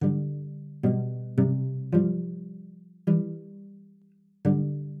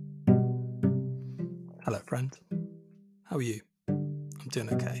Hello, friend. How are you? I'm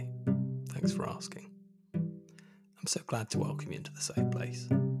doing okay. Thanks for asking. I'm so glad to welcome you into the safe place.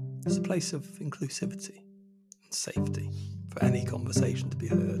 It's a place of inclusivity and safety for any conversation to be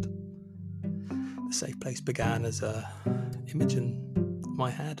heard. The safe place began as an image in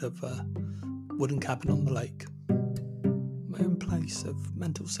my head of a wooden cabin on the lake, my own place of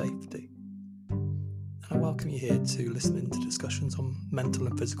mental safety. And I welcome you here to listen into discussions on mental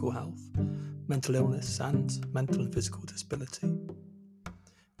and physical health, mental illness and mental and physical disability.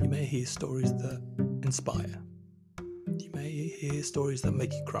 You may hear stories that inspire. You may hear stories that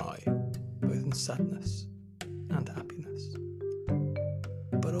make you cry, both in sadness and happiness,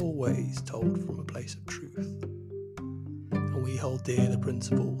 but always told from a place of truth. And we hold dear the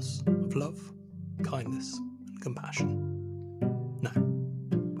principles of love, kindness and compassion. Now,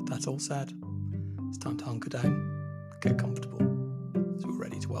 with that all said, it's time to hunker down, get comfortable, so we're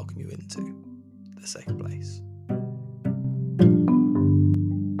ready to welcome you into the safe place.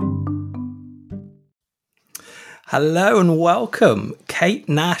 Hello and welcome, Kate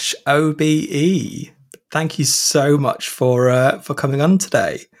Nash, OBE. Thank you so much for coming on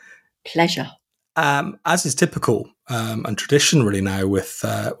today. Pleasure. As is typical and tradition really now with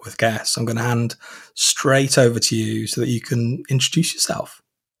guests, I'm going to hand straight over to you so that you can introduce yourself.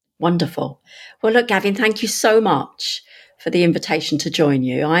 Wonderful. Well, look, Gavin, thank you so much for the invitation to join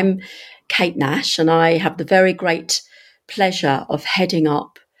you. I'm Kate Nash, and I have the very great pleasure of heading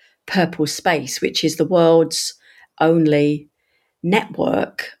up Purplespace, which is the world's only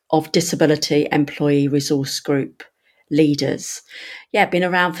network of disability employee resource group leaders. Yeah, been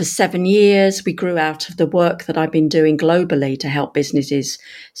around for 7 years. We grew out of the work that I've been doing globally to help businesses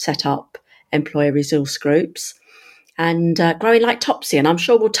set up employee resource groups. And growing like Topsy, and I'm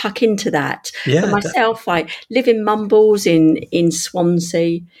sure we'll tuck into that. Yeah, for myself, I live in Mumbles in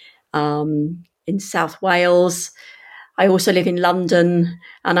Swansea, in South Wales. I also live in London,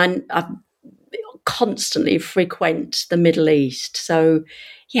 and I constantly frequent the Middle East. So,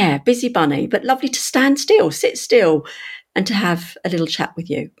 yeah, busy bunny, but lovely to stand still, sit still, and to have a little chat with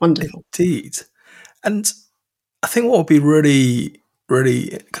you. Wonderful. Indeed. And I think what would be really,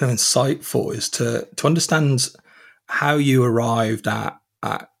 really kind of insightful is to understand how you arrived at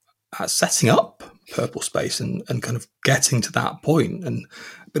setting up Purplespace and kind of getting to that point, and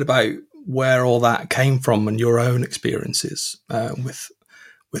a bit about where all that came from and your own experiences with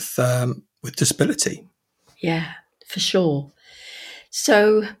disability. Yeah, for sure.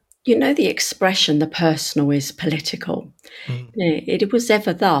 So, you know the expression, the personal is political. It was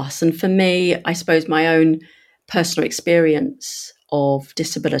ever thus. And for me, I suppose my own personal experience of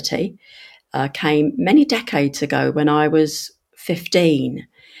disability came many decades ago when I was 15.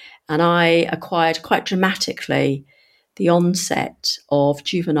 And I acquired quite dramatically the onset of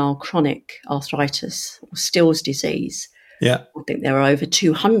juvenile chronic arthritis or Still's disease. Yeah. I think there are over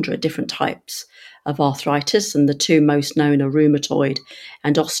 200 different types of arthritis, and the two most known are rheumatoid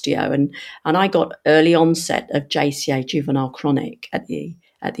and osteo. And I got early onset of JCA, juvenile chronic, at the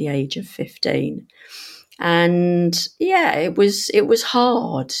age of 15. And yeah, it was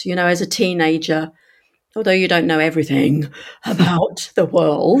hard, you know, as a teenager. Although you don't know everything about the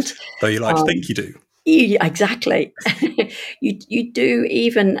world, Though you like to think you do. Exactly. you do,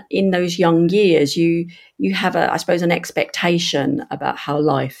 even in those young years, you have I suppose an expectation about how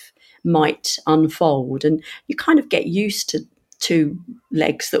life might unfold, and you kind of get used to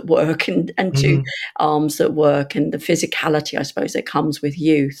legs that work and to arms that work, and the physicality, I suppose, that comes with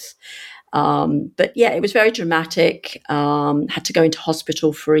youth. But yeah, it was very dramatic. Had to go into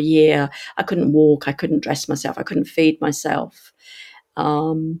hospital for a year. I couldn't walk. I couldn't dress myself. I couldn't feed myself.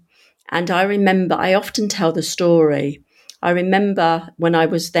 And I remember, I often tell the story. I remember when I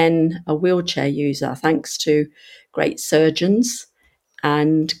was then a wheelchair user, thanks to great surgeons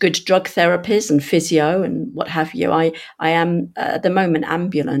and good drug therapies and physio and what have you. I am at the moment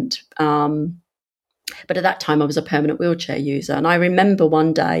ambulant. But at that time I was a permanent wheelchair user. And I remember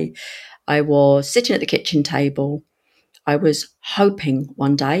one day I was sitting at the kitchen table. I was hoping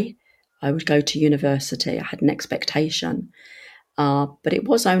one day I would go to university. I had an expectation. But it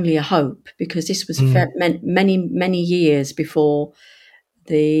was only a hope, because this was many, many years before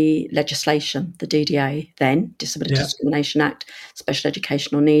the legislation, the DDA then, Disability Discrimination Act, Special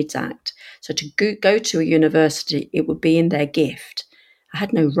Educational Needs Act. So to go to a university, it would be in their gift. I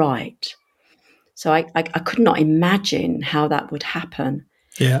had no right. So I could not imagine how that would happen.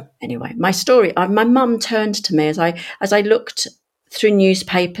 Yeah. Anyway, my story, my mum turned to me as I looked through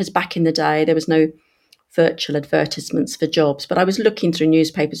newspapers back in the day. There was no virtual advertisements for jobs, but I was looking through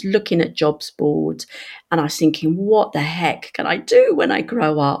newspapers, looking at jobs boards, and I was thinking, what the heck can I do when I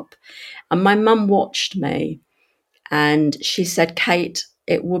grow up? And my mum watched me and she said, Kate,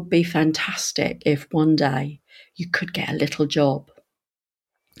 it would be fantastic if one day you could get a little job.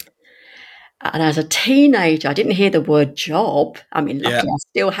 And as a teenager, I didn't hear the word job. I mean, luckily I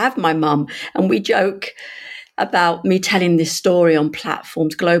still have my mum, and we joke about me telling this story on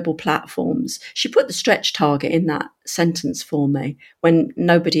platforms, global platforms. She put the stretch target in that sentence for me when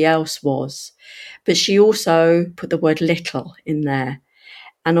nobody else was. But she also put the word little in there.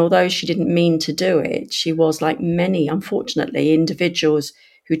 And although she didn't mean to do it, she was, like many, unfortunately, individuals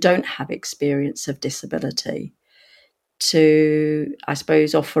who don't have experience of disability, to, I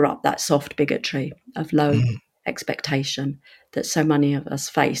suppose, offer up that soft bigotry of low expectation that so many of us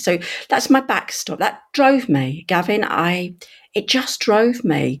face. So that's my backstory. That drove me, Gavin. It just drove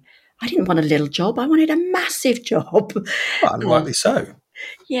me. I didn't want a little job. I wanted a massive job. Well, and rightly so.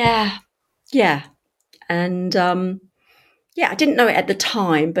 Yeah. And I didn't know it at the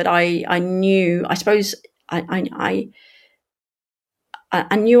time, but I knew, I suppose I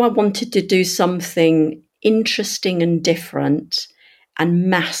knew I wanted to do something interesting and different and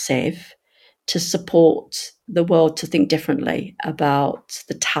massive to support the world to think differently about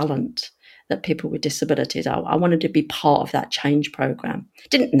the talent that people with disabilities are. I wanted to be part of that change program.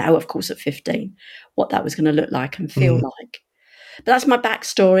 Didn't know, of course, at 15 what that was going to look like and feel like. But that's my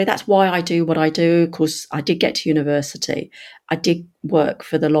backstory. That's why I do what I do. Of course, I did get to university. I did work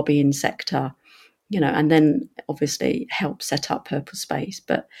for the lobbying sector, and then obviously help set up Purplespace.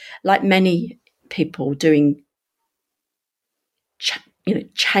 But like many people doing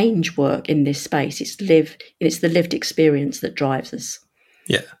change work in this space, it's the lived experience that drives us.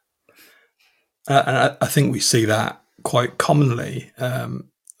 Yeah. And I think we see that quite commonly. I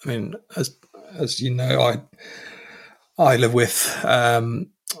mean, as you know, I live with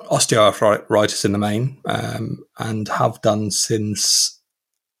osteoarthritis in the main, and have done since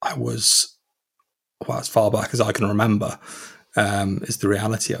I was, as far back as I can remember, is the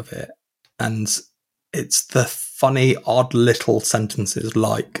reality of it. And it's the funny, odd little sentences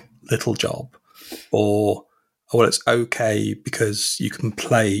like little job, or, well, it's okay because you can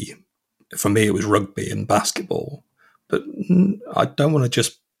play. For me, it was rugby and basketball, but I don't want to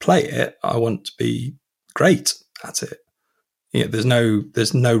just play it. I want to be great at it. There's no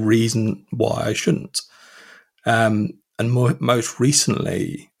reason why I shouldn't. And most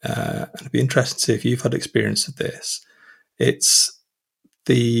recently, and it'd be interesting to see if you've had experience of this, it's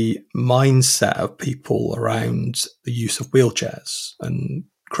the mindset of people around the use of wheelchairs and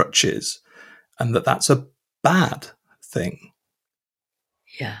crutches, and that's a bad thing.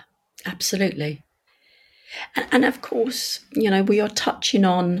 Yeah, absolutely. And of course, we are touching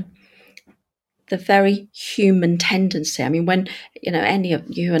on the very human tendency. I mean, when, any of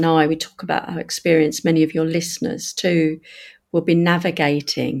you and I, we talk about our experience, many of your listeners too will be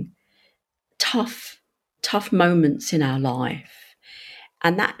navigating tough moments in our life.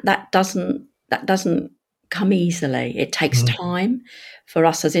 And that doesn't come easily. It takes time for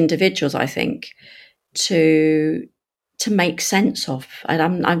us as individuals, I think, to make sense of.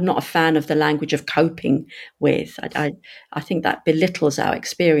 And I'm not a fan of the language of coping with. I think that belittles our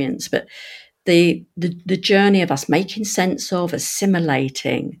experience. But the journey of us making sense of,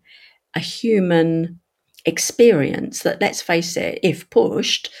 assimilating a human experience that, let's face it, if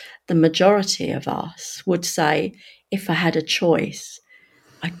pushed, the majority of us would say, if I had a choice,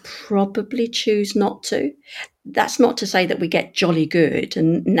 I'd probably choose not to. That's not to say that we get jolly good.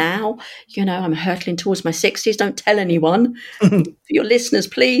 And now, I'm hurtling towards my 60s. Don't tell anyone. For your listeners,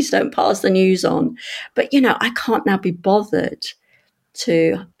 please don't pass the news on. But, I can't now be bothered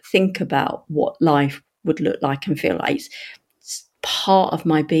to think about what life would look like and feel like. It's part of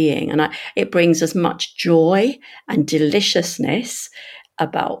my being. And it brings as much joy and deliciousness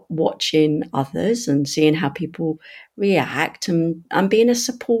about watching others and seeing how people react and being a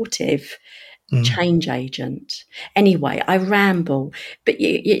supportive change agent. Anyway, I ramble, but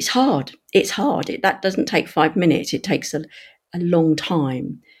it's hard. It's hard. That doesn't take 5 minutes. It takes a long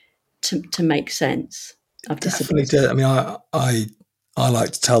time to make sense of Definitely disability. did. I mean, I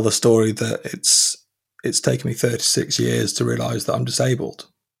like to tell the story that it's taken me 36 years to realise that I'm disabled.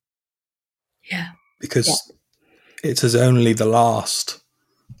 Yeah. Because it is only the last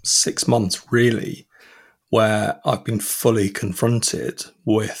 6 months, really, where I've been fully confronted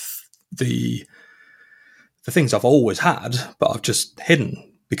with the things I've always had, but I've just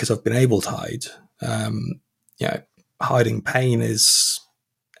hidden because I've been able to hide. Hiding pain is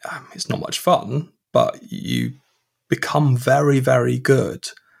it's not much fun, but you become very, very good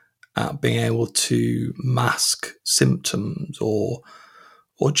at being able to mask symptoms or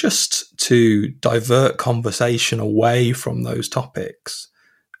just to divert conversation away from those topics.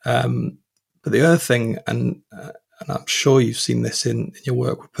 But the other thing, and I'm sure you've seen this in your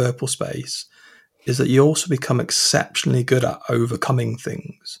work with Purplespace, is that you also become exceptionally good at overcoming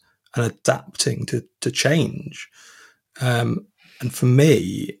things and adapting to change. And for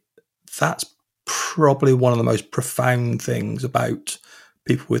me, that's probably one of the most profound things about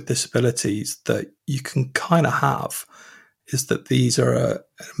people with disabilities that you can kind of have, is that these are an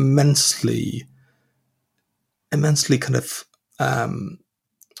immensely kind of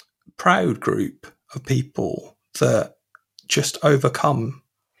proud group of people that just overcome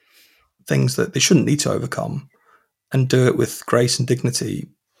things that they shouldn't need to overcome and do it with grace and dignity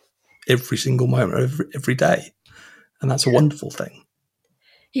every single moment of every day. And that's a wonderful thing.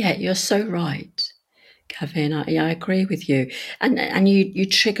 Yeah, you're so right, Gavin. I agree with you. And you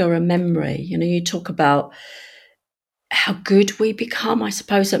trigger a memory. You talk about how good we become, I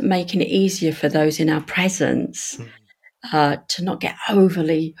suppose, at making it easier for those in our presence to not get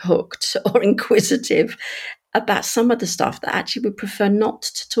overly hooked or inquisitive about some of the stuff that actually we prefer not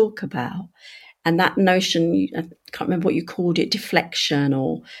to talk about. And that notion, I can't remember what you called it, deflection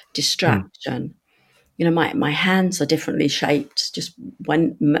or distraction. My hands are differently shaped, just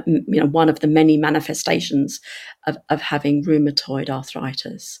when, one of the many manifestations of having rheumatoid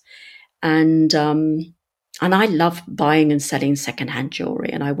arthritis. And I love buying and selling secondhand jewelry,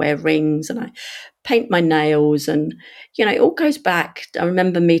 and I wear rings and I paint my nails, and it all goes back. I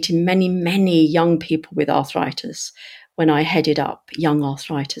remember meeting many, many young people with arthritis when I headed up young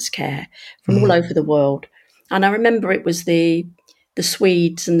arthritis care from all over the world. And I remember it was the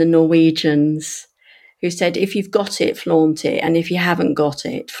Swedes and the Norwegians who said, if you've got it, flaunt it, and if you haven't got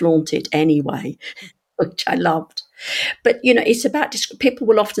it, flaunt it anyway, which I loved. But, it's about, people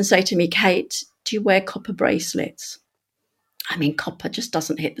will often say to me, Kate, do you wear copper bracelets? I mean, copper just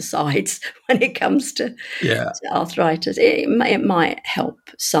doesn't hit the sides when it comes to arthritis. It might help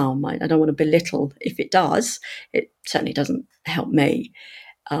some. I don't want to belittle if it does. It certainly doesn't help me.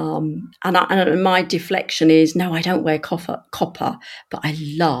 And my deflection is, no, I don't wear copper, but I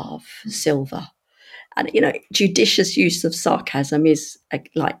love silver. And, judicious use of sarcasm is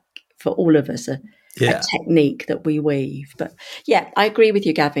like for all of us a technique that we weave. But yeah, I agree with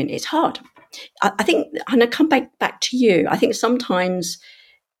you, Gavin. It's hard. I think, and I come back to you, I think sometimes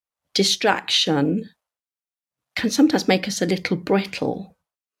distraction can sometimes make us a little brittle.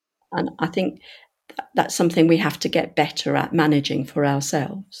 And I think that's something we have to get better at managing for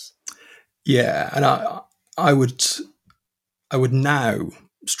ourselves. Yeah, and I would now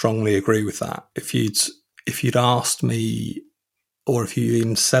strongly agree with that. If you'd asked me, or if you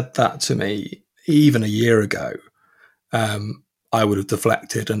even said that to me even a year ago, I would have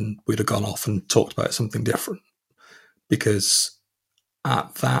deflected and we'd have gone off and talked about something different. Because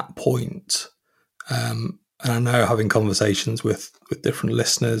at that point, and I know, having conversations with different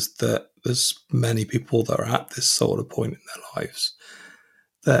listeners, that there's many people that are at this sort of point in their lives,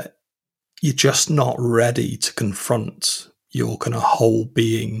 that you're just not ready to confront your kind of whole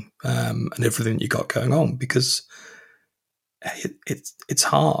being and everything you got going on, because it's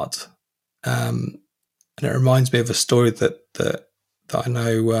hard. And it reminds me of a story that I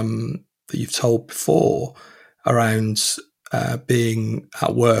know that you've told before around being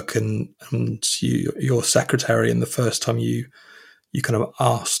at work and your secretary, and the first time you kind of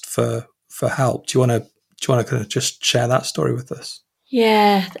asked for help. Do you want to kind of just share that story with us?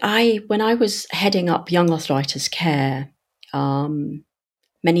 Yeah, when I was heading up young arthritis care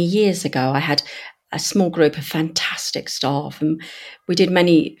many years ago, I had a small group of fantastic staff, and we did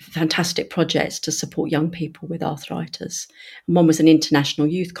many fantastic projects to support young people with arthritis. And one was an international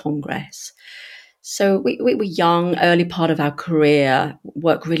youth congress. So we were young, early part of our career.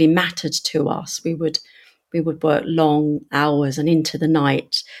 Work really mattered to us. We would work long hours and into the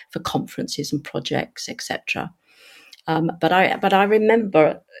night for conferences and projects, etc. But I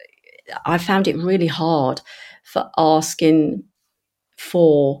remember I found it really hard for asking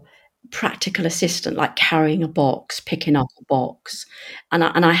for practical assistance, like carrying a box, picking up a box, and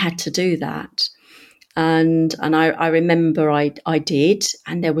I had to do that. And I remember I did,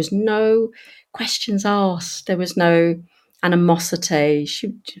 and there was no questions asked. There was no animosity. She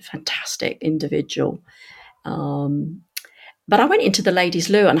was a fantastic individual. But I went into the ladies'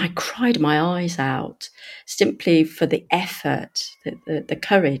 loo and I cried my eyes out, simply for the effort, the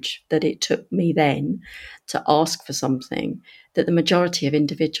courage that it took me then to ask for something that the majority of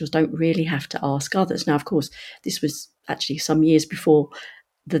individuals don't really have to ask others. Now, of course, this was actually some years before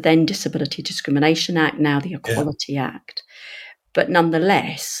the then Disability Discrimination Act, now the Equality Act. But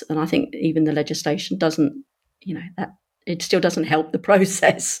nonetheless, and I think even the legislation doesn't, that it still doesn't help the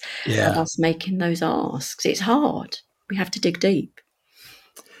process of Yeah. us making those asks. It's hard. We have to dig deep.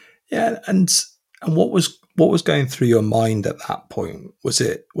 Yeah. And what was going through your mind at that point? Was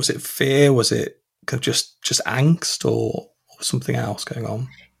it fear? Was it just angst, or something else going on?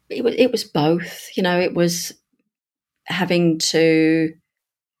 It was both. It was having to,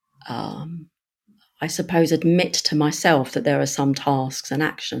 I suppose, admit to myself that there are some tasks and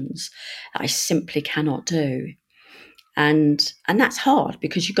actions that I simply cannot do. And that's hard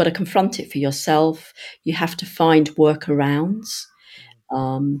because you've got to confront it for yourself. You have to find workarounds.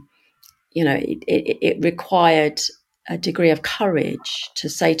 Um, it required a degree of courage to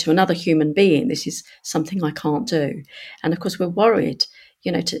say to another human being, this is something I can't do. And of course, we're worried.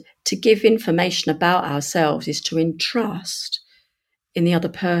 To give information about ourselves is to entrust in the other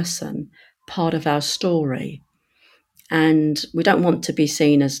person part of our story. And we don't want to be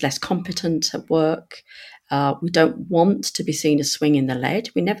seen as less competent at work. We don't want to be seen as swinging the lead.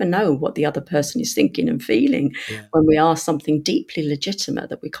 We never know what the other person is thinking and feeling when we ask something deeply legitimate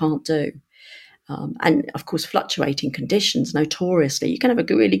that we can't do. And of course, fluctuating conditions, notoriously, you can have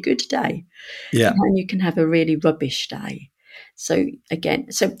a really good day, and you can have a really rubbish day. So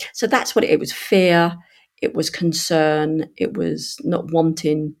again, so that's what it was: fear, it was concern, it was not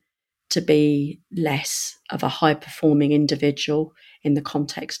wanting to be less of a high-performing individual in the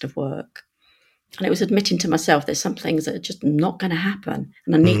context of work. And it was admitting to myself there's some things that are just not going to happen,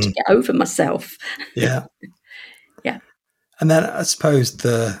 and I need to get over myself. Yeah. Yeah. And then I suppose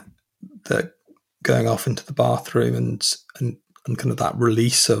the going off into the bathroom and kind of that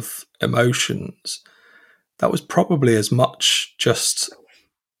release of emotions, that was probably as much just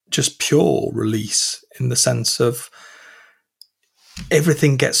pure release, in the sense of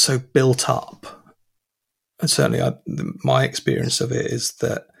everything gets so built up. And certainly my experience of it is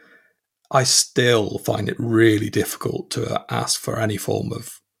that I still find it really difficult to ask for any form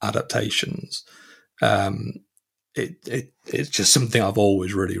of adaptations. It's just something I've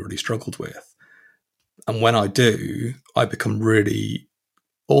always really, really struggled with. And when I do, I become really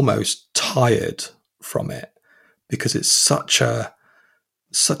almost tired from it, because it's such a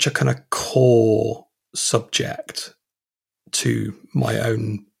kind of core subject to my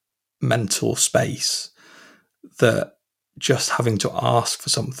own mental space, that just having to ask for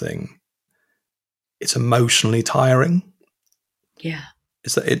something, it's emotionally tiring. Yeah.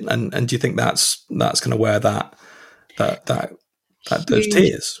 Is that it? And do you think that's kind of where that those Huge.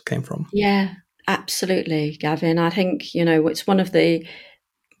 tears came from? Yeah, absolutely, Gavin. I think, it's one of the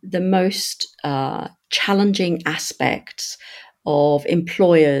most challenging aspects of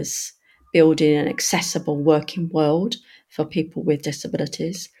employers building an accessible working world for people with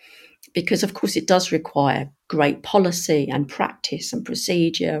disabilities, because of course it does require great policy and practice and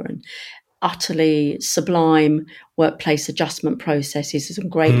procedure and utterly sublime workplace adjustment processes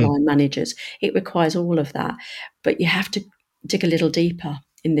and great line managers. It requires all of that, but you have to dig a little deeper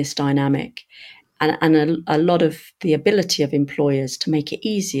in this dynamic. And a lot of the ability of employers to make it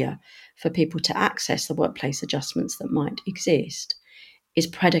easier for people to access the workplace adjustments that might exist is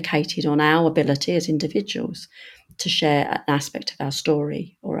predicated on our ability as individuals to share an aspect of our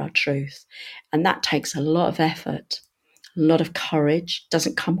story or our truth. And that takes a lot of effort, a lot of courage,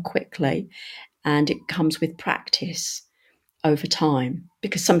 doesn't come quickly, and it comes with practice over time,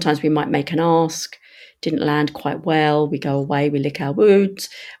 because sometimes we might make an ask, didn't land quite well, we go away, we lick our wounds,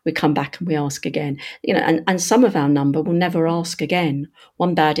 we come back and we ask again, and some of our number will never ask again.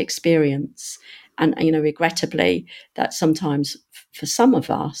 One bad experience, and regrettably, that sometimes for some of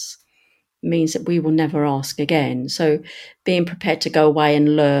us means that we will never ask again. So being prepared to go away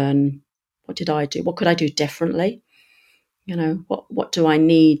and learn, what did I do, what could I do differently, what do I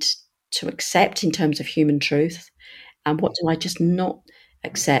need to accept in terms of human truth, and what do I just not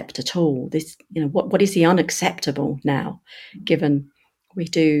accept at all? This, what is the unacceptable now, given we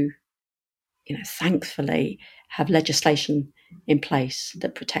do, thankfully have legislation in place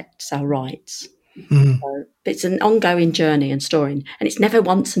that protects our rights. So it's an ongoing journey and story, and it's never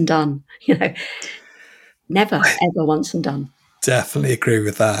once and done, never, ever once and done. Definitely agree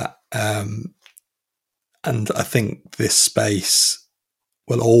with that. And I think this space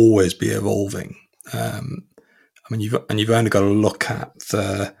will always be evolving. I mean, you've only got to look at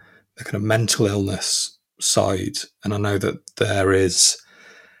the kind of mental illness side, and I know that there is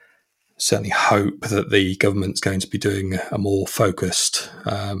certainly hope that the government's going to be doing a more focused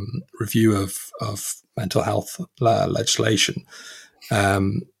review of mental health legislation,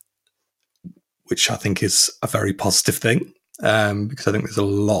 which I think is a very positive thing, because I think there's a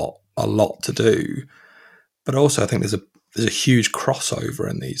lot to do. But also, I think there's a huge crossover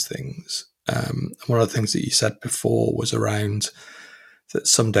in these things. One of the things that you said before was around that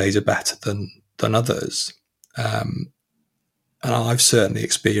some days are better than others. And I've certainly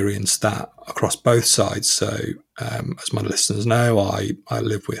experienced that across both sides. So, as my listeners know, I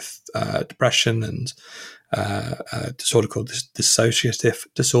live with depression and a disorder called dissociative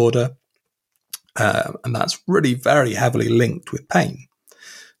disorder. And that's really very heavily linked with pain.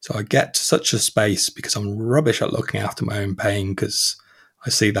 So I get to such a space because I'm rubbish at looking after my own pain, because I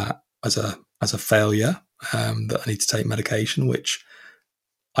see that as a failure, that I need to take medication, which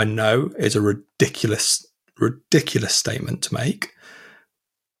I know is a ridiculous statement to make,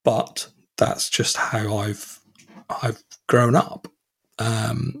 but that's just how I've grown up,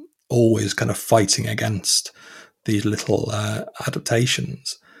 always kind of fighting against these little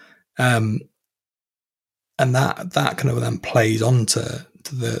adaptations, and that kind of then plays onto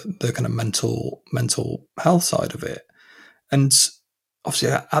the kind of mental health side of it. And obviously,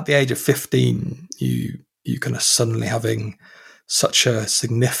 at the age of 15, you kind of suddenly having such a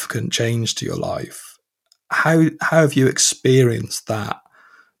significant change to your life. How have you experienced that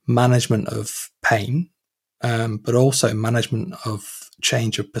management of pain, but also management of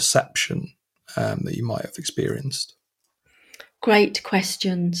change of perception that you might have experienced? Great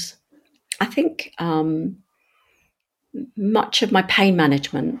questions. I think much of my pain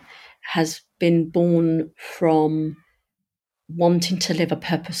management has been born from wanting to live a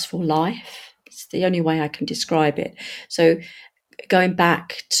purposeful life. It's the only way I can describe it. So going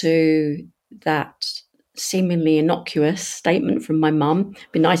back to that seemingly innocuous statement from my mum,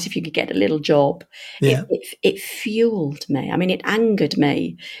 be nice if you could get a little job. Yeah. It fueled me. I mean, it angered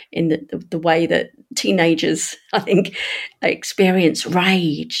me in the way that teenagers, I think, experience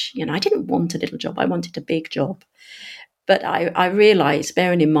rage. I didn't want a little job. I wanted a big job. But I realised,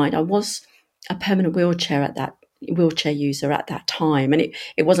 bearing in mind, I was a permanent wheelchair user at that time. And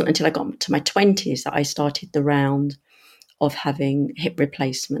it wasn't until I got to my 20s that I started the round of having hip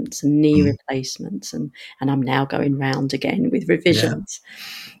replacements and knee replacements. And I'm now going round again with revisions.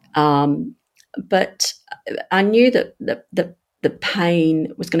 Yeah. But I knew that the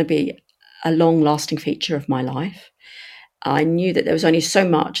pain was going to be a long-lasting feature of my life. I knew that there was only so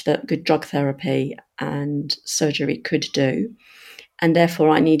much that good drug therapy and surgery could do. And therefore,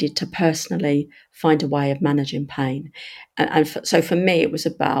 I needed to personally find a way of managing pain. So for me, it was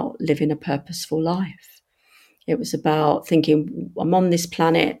about living a purposeful life. It was about thinking, I'm on this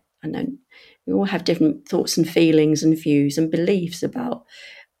planet, and then we all have different thoughts and feelings and views and beliefs about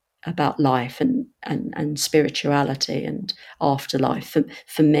life and spirituality and afterlife.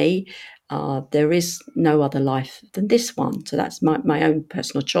 For me, there is no other life than this one. So that's my own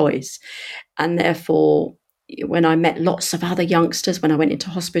personal choice. And therefore, when I met lots of other youngsters, when I went into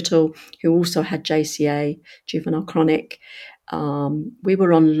hospital who also had JCA, juvenile chronic, we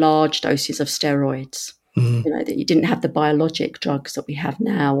were on large doses of steroids. That you didn't have the biologic drugs that we have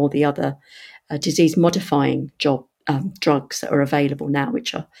now, or the other disease-modifying drugs that are available now,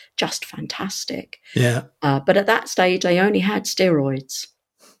 which are just fantastic. Yeah. But at that stage, I only had steroids.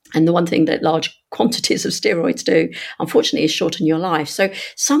 And the one thing that large quantities of steroids do, unfortunately, is shorten your life. So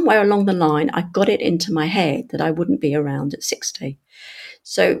somewhere along the line, I got it into my head that I wouldn't be around at 60.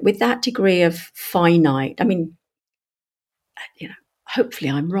 So with that degree of finite, I mean, hopefully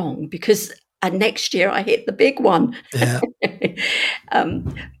I'm wrong, because next year I hit the big one. Yeah.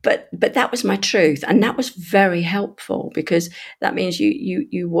 But that was my truth, and that was very helpful, because that means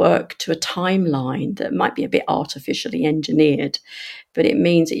you work to a timeline that might be a bit artificially engineered, but it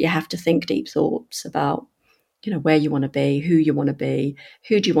means that you have to think deep thoughts about where you want to be, who you want to be,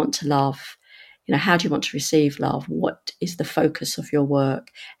 who do you want to love, how do you want to receive love, what is the focus of your work,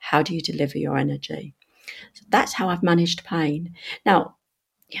 how do you deliver your energy. So that's how I've managed pain. Now,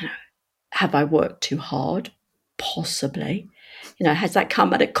 have I worked too hard? Possibly. Has that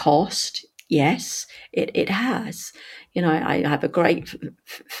come at a cost? Yes, it has. I have a great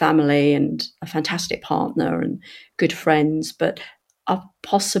family and a fantastic partner and good friends, but I've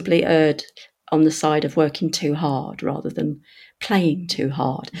possibly erred on the side of working too hard rather than playing too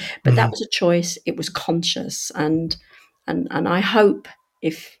hard. But that was a choice. It was conscious, and I hope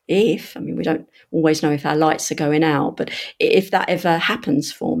if I mean, we don't always know if our lights are going out, but if that ever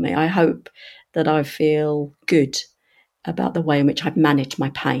happens for me, I hope that I feel good about the way in which I've managed my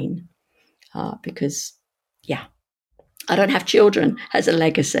pain, because, I don't have children as a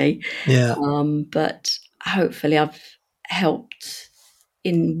legacy, but hopefully I've helped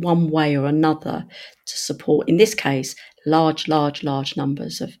in one way or another to support, in this case, large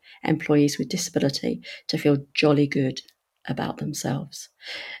numbers of employees with disability to feel jolly good about themselves.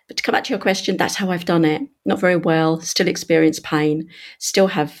 But to come back to your question, that's how I've done it. Not very well, still experience pain, still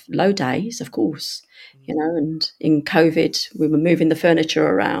have low days, of course, and in COVID, we were moving the furniture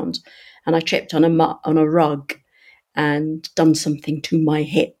around and I tripped on a rug and done something to my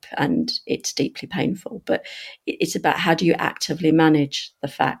hip, and it's deeply painful. But it's about how do you actively manage the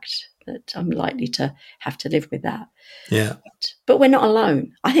fact that I'm likely to have to live with that. Yeah. But we're not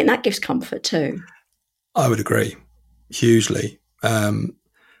alone. I think that gives comfort too. I would agree hugely. And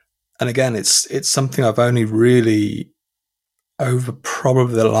again, it's something I've only really, over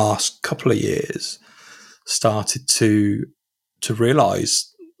probably the last couple of years, started to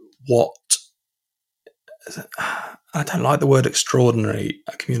realise what, I don't like the word extraordinary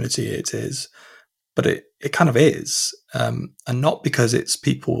a community it is, but it kind of is. And not because it's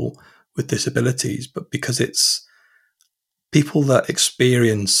people with disabilities, but because it's people that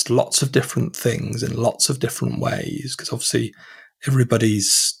experience lots of different things in lots of different ways. Because obviously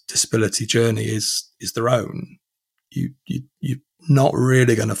everybody's disability journey is their own. You're not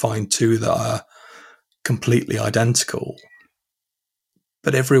really going to find two that are completely identical,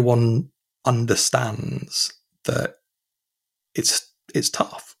 but everyone understands that it's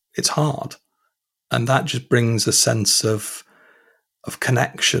tough, it's hard, and that just brings a sense of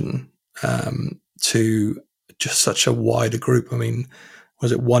connection to just such a wider group. I mean,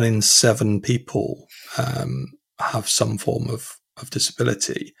 was it 1 in 7 people have some form of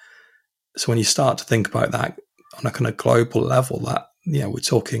disability? So when you start to think about that on a kind of global level, that we're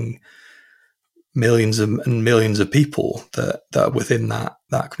talking millions and millions of people that are within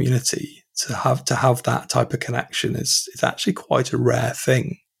that community. To have that type of connection is actually quite a rare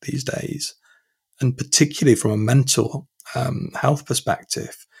thing these days, and particularly from a mental health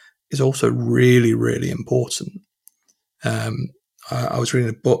perspective, is also really, really important. I was reading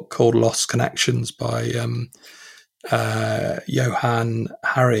a book called Lost Connections by Johann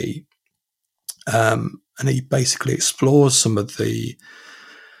Hari, and he basically explores some of the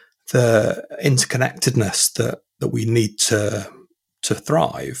interconnectedness that we need to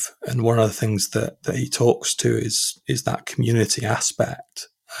thrive. And one of the things that he talks to is that community aspect.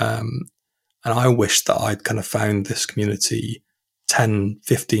 And I wish that I'd kind of found this community 10,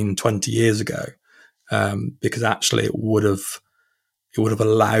 15, 20 years ago, because actually it would have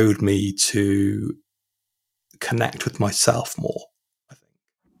allowed me to connect with myself more, I think.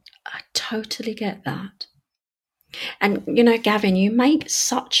 I totally get that. And, Gavin, you make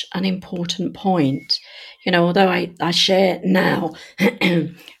such an important point. Although I share now,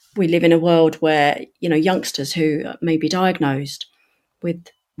 we live in a world where, youngsters who may be diagnosed with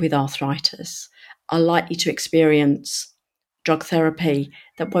arthritis are likely to experience drug therapy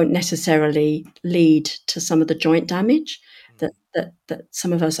that won't necessarily lead to some of the joint damage that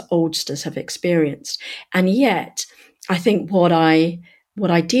some of us oldsters have experienced. And yet, I think what I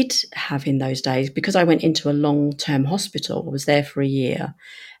did have in those days, because I went into a long-term hospital, I was there for a year,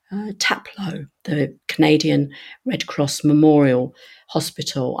 TAPLO, the Canadian Red Cross Memorial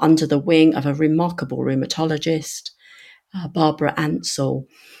Hospital, under the wing of a remarkable rheumatologist, Barbara Ansell.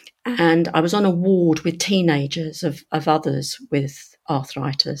 And I was on a ward with teenagers of others with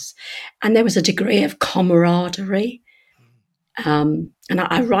arthritis. And there was a degree of camaraderie. And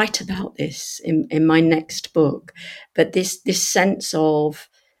I write about this in my next book. But this sense of,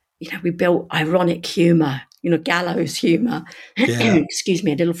 we built ironic humour, gallows humour. Yeah. Excuse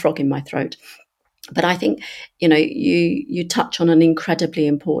me, a little frog in my throat. But I think, you touch on an incredibly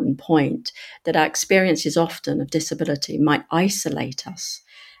important point, that our experiences often of disability might isolate us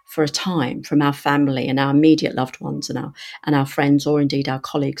for a time from our family and our immediate loved ones and our friends, or indeed our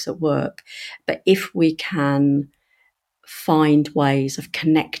colleagues at work. But if we can find ways of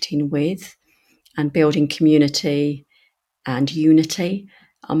connecting with and building community and unity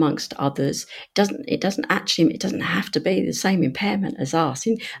amongst others, it doesn't have to be the same impairment as us.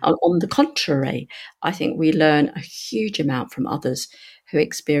 On the contrary, I think we learn a huge amount from others who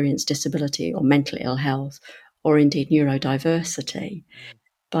experience disability or mental ill health, or indeed neurodiversity,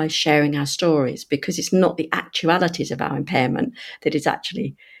 by sharing our stories, because it's not the actualities of our impairment that is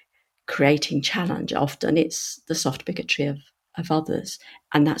actually creating challenge. Often it's the soft bigotry of others,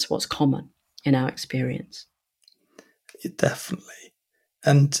 and that's what's common in our experience. Definitely.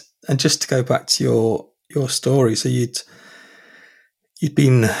 And just to go back to your story, so you'd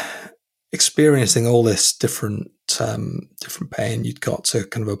been experiencing all this different pain. You'd got to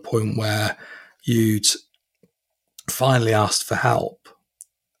kind of a point where you'd finally asked for help.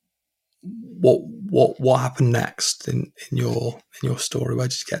 What happened next in your story? Where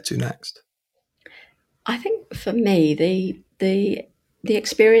did you get to next? I think for me, the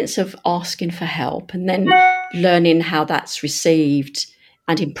experience of asking for help, and then learning how that's received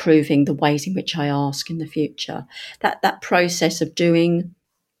and improving the ways in which I ask in the future. That process of doing,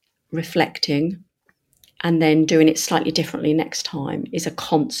 reflecting, and then doing it slightly differently next time is a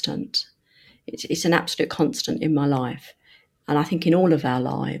constant. It's an absolute constant in my life, and I think in all of our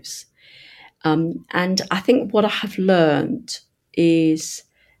lives. And I think what I have learned is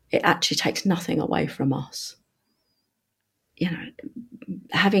it actually takes nothing away from us.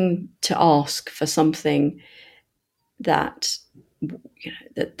 Having to ask for something that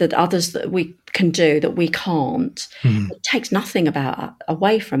that others that we can do that we can't, it takes nothing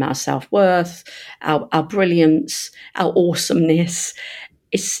away from our self-worth, our brilliance, our awesomeness.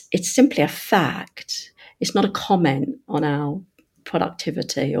 It's simply a fact. It's not a comment on our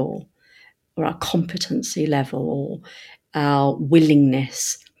productivity or our competency level or our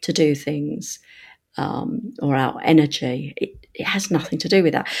willingness to do things, or our energy. It has nothing to do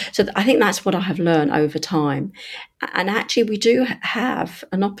with that. So I think that's what I have learned over time. And actually, we do have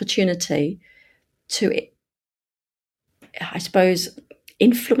an opportunity to, I suppose,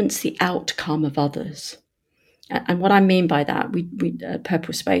 influence the outcome of others. And what I mean by that, we at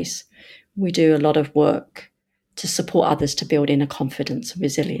Purplespace, we do a lot of work to support others to build inner confidence and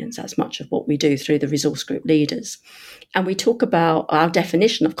resilience. That's much of what we do through the resource group leaders. And we talk about our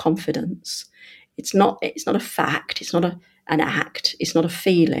definition of confidence. It's not a fact, it's not an act, it's not a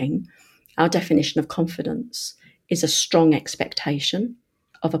feeling. Our definition of confidence is a strong expectation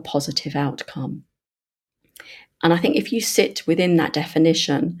of a positive outcome. And I think if you sit within that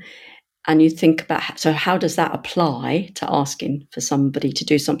definition and you think about, so how does that apply to asking for somebody to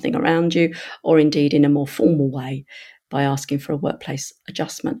do something around you, or indeed in a more formal way by asking for a workplace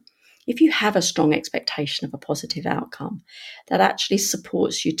adjustment? If you have a strong expectation of a positive outcome, that actually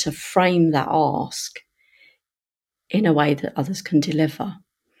supports you to frame that ask in a way that others can deliver.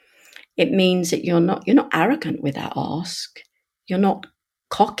 It means that you're not arrogant with that ask. You're not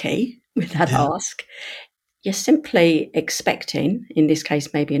cocky with that ask. You're simply expecting, in this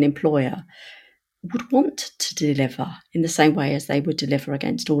case, maybe an employer would want to deliver in the same way as they would deliver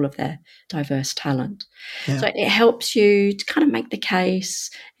against all of their diverse talent. Yeah. So it helps you to kind of make the case.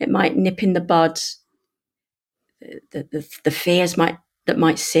 It might nip in the bud the fears that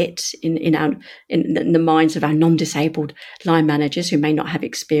might sit in the minds of our non-disabled line managers who may not have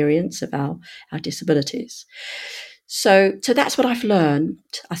experience of our disabilities. So that's what I've learned.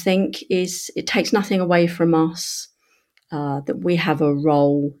 I think is it takes nothing away from us, that we have a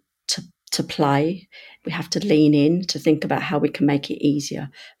role to play. We have to lean in to think about how we can make it easier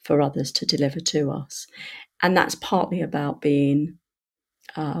for others to deliver to us. And that's partly about being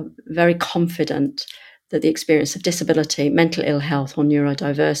very confident that the experience of disability, mental ill health, or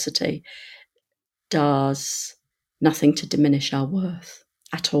neurodiversity does nothing to diminish our worth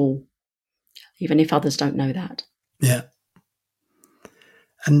at all, even if others don't know that. Yeah.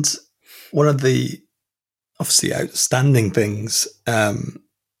 And one of the obviously outstanding things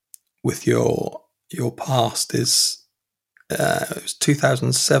with your past is it was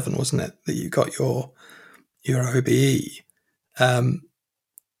 2007, wasn't it, that you got your OBE?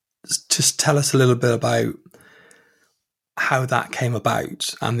 Just tell us a little bit about how that came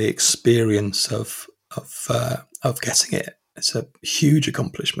about and the experience of getting it. It's a huge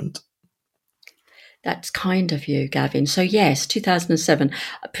accomplishment. That's kind of you, Gavin. So yes, 2007.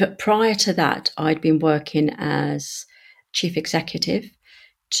 Prior to that, I'd been working as chief executive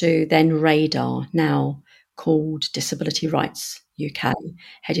to then Radar, now called Disability Rights UK,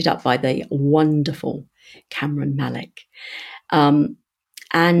 headed up by the wonderful Cameron Malik.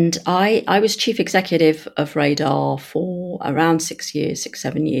 And I was chief executive of Radar for around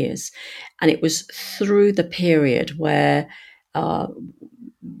 7 years. And it was through the period where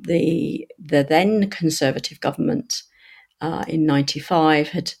the then Conservative government in 95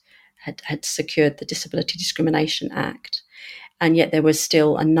 had secured the Disability Discrimination Act. And yet there was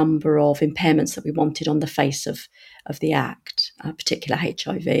still a number of impairments that we wanted on the face of the Act, particular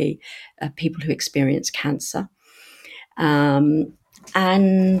HIV, people who experience cancer, and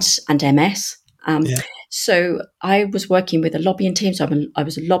MS. So I was working with a lobbying team. So I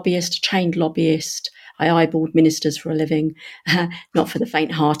was a lobbyist, a trained lobbyist. I eyeballed ministers for a living, not for the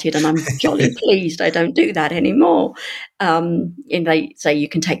faint-hearted, and I'm jolly pleased I don't do that anymore. And they say you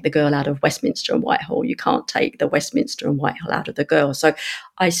can take the girl out of Westminster and Whitehall, you can't take the Westminster and Whitehall out of the girl. So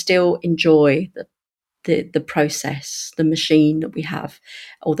I still enjoy the process, the machine that we have.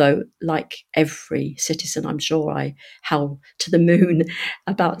 Although, like every citizen, I'm sure I howl to the moon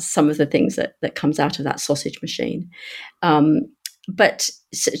about some of the things that comes out of that sausage machine. But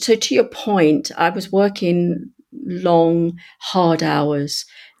so to your point, I was working long, hard hours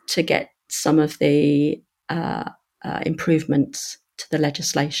to get some of the improvements to the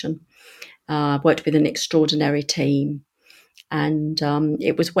legislation. Worked with an extraordinary team. And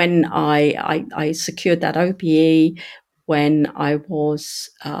it was when I secured that OBE, when I was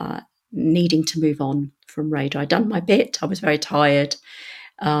needing to move on from radar. I'd done my bit. I was very tired.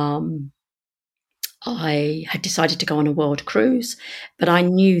 I had decided to go on a world cruise, but I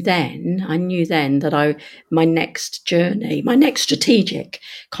knew then that my next journey, my next strategic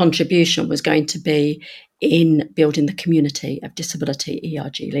contribution was going to be in building the community of disability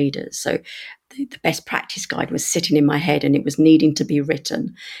ERG leaders. So the best practice guide was sitting in my head and it was needing to be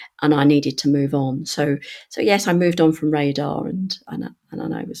written, and I needed to move on. So yes, I moved on from radar, and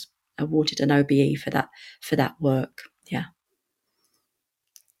I was awarded an OBE for that work. Yeah.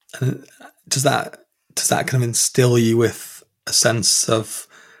 Does that kind of instill you with a sense of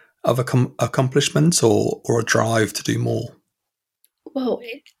accomplishment or a drive to do more? Well,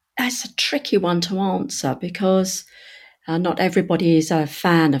 that's a tricky one to answer because not everybody is a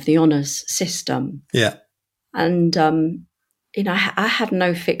fan of the honours system. Yeah. And, I have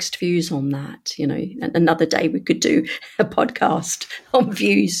no fixed views on that. Another day we could do a podcast on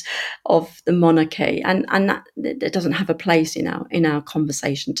views of the monarchy, and that doesn't have a place in our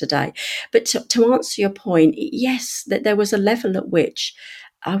conversation today. But to answer your point, yes, that there was a level at which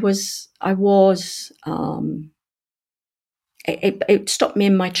it stopped me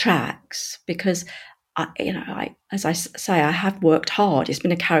in my tracks because as I say, I have worked hard. It's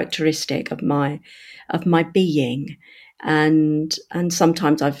been a characteristic of my being, and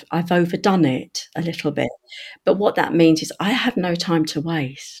sometimes I've overdone it a little bit. But what that means is I have no time to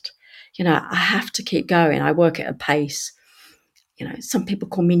waste. I have to keep going. I work at a pace. Some people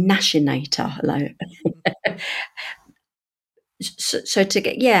call me Nashinator. So to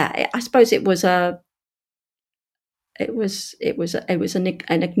get, I suppose it was an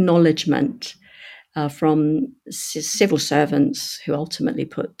acknowledgement from civil servants who ultimately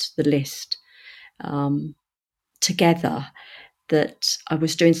put the list together that I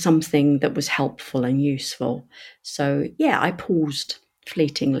was doing something that was helpful and useful. So I paused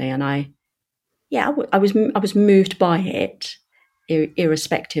fleetingly, and I was moved by it,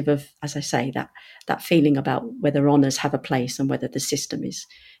 irrespective of, as I say, that feeling about whether honours have a place and whether the system is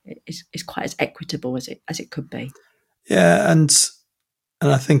quite as equitable as it could be. Yeah, and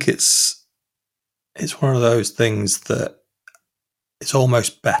I think it's one of those things that it's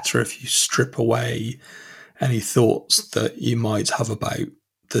almost better if you strip away any thoughts that you might have about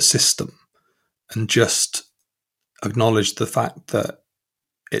the system and just acknowledge the fact that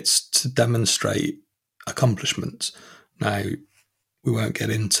it's to demonstrate accomplishments. Now, we won't get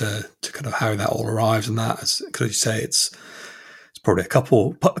into kind of how that all arrives and that, as you say, it's probably a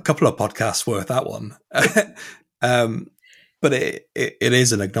couple of podcasts worth, that one. But it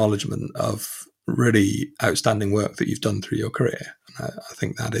is an acknowledgement of really outstanding work that you've done through your career. And I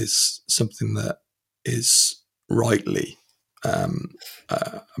think that is something that is rightly a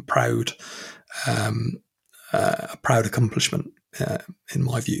proud accomplishment, in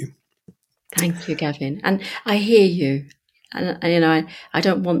my view. Thank you, Gavin. And I hear you. And I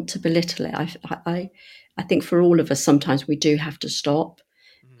don't want to belittle it. I think for all of us, sometimes we do have to stop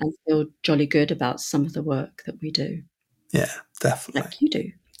and feel jolly good about some of the work that we do. Yeah, definitely. Like you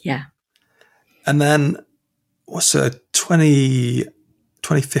do. Yeah. And then, what's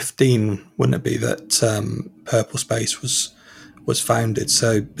 2015, wouldn't it be, that Purplespace was founded?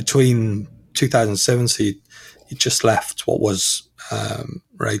 So between 2007, you just left what was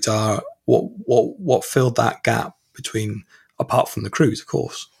Radar. What filled that gap between, apart from the cruise, of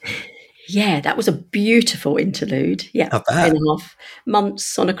course? Yeah, that was a beautiful interlude. Yeah, 3.5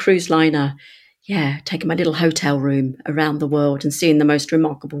 months on a cruise liner. Yeah, taking my little hotel room around the world and seeing the most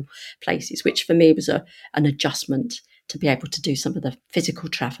remarkable places, which for me was an adjustment to be able to do some of the physical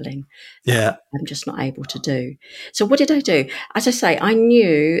travelling that I'm just not able to do. So what did I do? As I say, I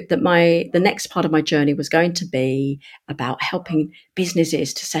knew that the next part of my journey was going to be about helping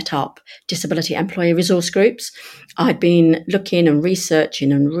businesses to set up disability employee resource groups. I'd been looking and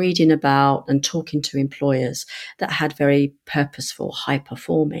researching and reading about and talking to employers that had very purposeful,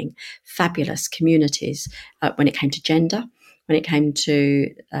 high-performing, fabulous communities when it came to gender, when it came to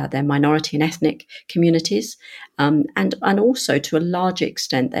their minority and ethnic communities, and also to a large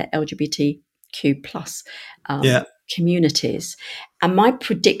extent their LGBTQ plus communities. And my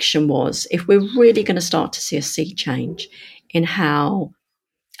prediction was, if we're really going to start to see a sea change in how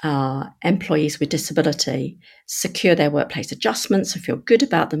employees with disability secure their workplace adjustments and feel good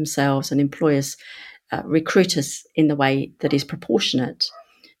about themselves, and employers recruit us in the way that is proportionate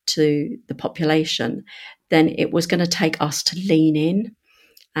to the population, then it was going to take us to lean in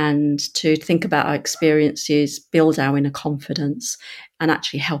and to think about our experiences, build our inner confidence, and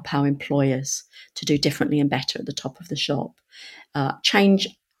actually help our employers to do differently and better at the top of the shop. Change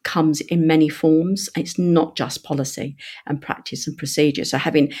comes in many forms. It's not just policy and practice and procedure. So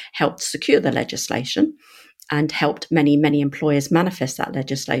having helped secure the legislation and helped many, many employers manifest that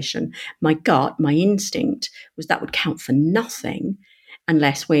legislation, my gut, my instinct was that would count for nothing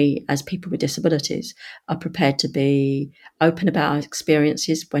unless we, as people with disabilities, are prepared to be open about our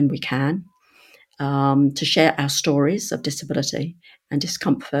experiences when we can, to share our stories of disability and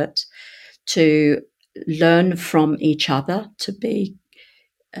discomfort, to learn from each other, to be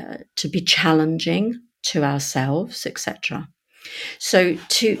challenging to ourselves, etc. So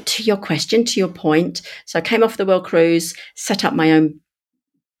to your question, to your point, so I came off the World Cruise, set up my own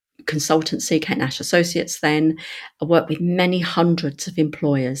consultancy, Kate Nash Associates then. I worked with many hundreds of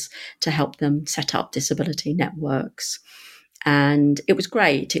employers to help them set up disability networks. And it was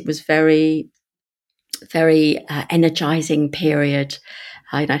great. It was very, very energizing period.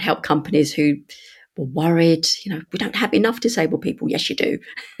 I'd helped companies who were worried, we don't have enough disabled people. Yes, you do.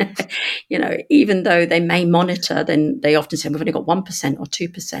 Even though they may monitor, then they often say, we've only got 1% or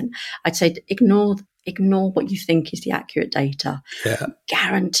 2%. I'd say ignore what you think is the accurate data. Yeah.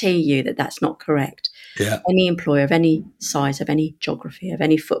 Guarantee you that that's not correct. Yeah. Any employer of any size, of any geography, of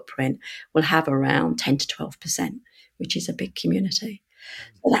any footprint will have around 10 to 12%, which is a big community.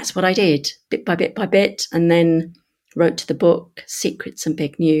 So that's what I did, bit by bit, and then wrote the book, Secrets and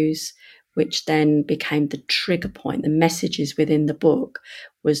Big News, which then became the trigger point. The messages within the book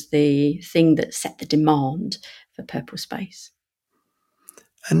was the thing that set the demand for Purplespace.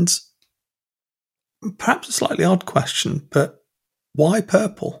 And perhaps a slightly odd question, but why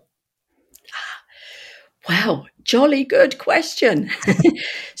purple? Wow, jolly good question.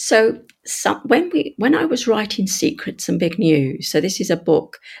 So when I was writing Secrets and Big News, so this is a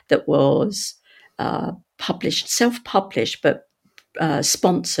book that was self-published, but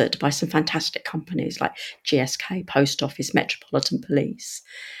sponsored by some fantastic companies like GSK, Post Office, Metropolitan Police.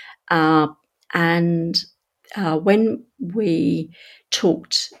 And when we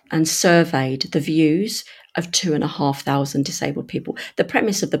talked and surveyed the views of 2,500 disabled people, the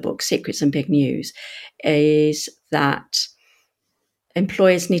premise of the book, Secrets and Big News, is that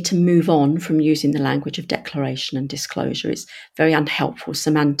employers need to move on from using the language of declaration and disclosure. It's very unhelpful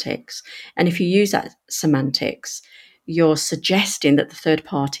semantics. And if you use that semantics, you're suggesting that the third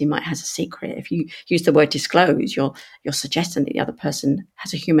party might have a secret. If you use the word disclose, you're suggesting that the other person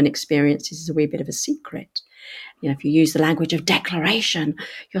has a human experience. This is a wee bit of a secret. If you use the language of declaration,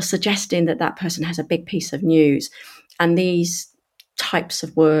 you're suggesting that that person has a big piece of news. And these types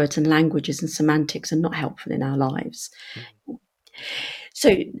of words and languages and semantics are not helpful in our lives. So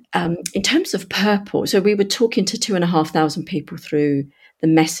in terms of purple, so we were talking to 2,500 people through the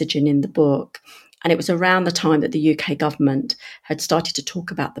messaging in the book. And it was around the time that the UK government had started to talk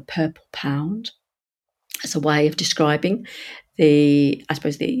about the purple pound as a way of describing the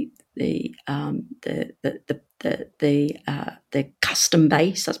custom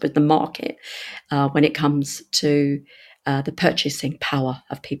base, I suppose the market, when it comes to the purchasing power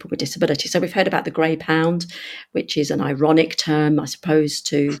of people with disability. So we've heard about the grey pound, which is an ironic term, I suppose,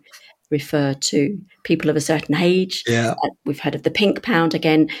 to refer to people of a certain age. Yeah. We've heard of the pink pound,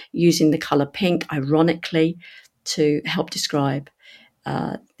 again, using the colour pink, ironically, to help describe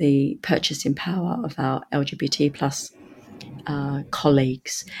the purchasing power of our LGBT plus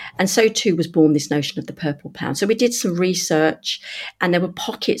colleagues. And so too was born this notion of the purple pound. So we did some research, and there were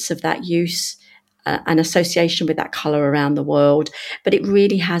pockets of that use and association with that colour around the world, but it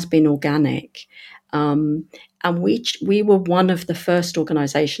really has been organic. And we were one of the first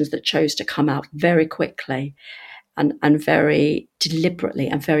organisations that chose to come out very quickly and very deliberately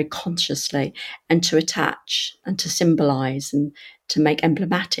and very consciously, and to attach and to symbolise and to make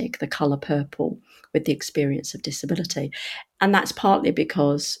emblematic the colour purple with the experience of disability. And that's partly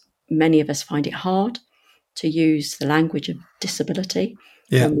because many of us find it hard to use the language of disability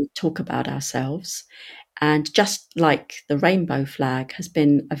when we talk about ourselves. And just like the rainbow flag has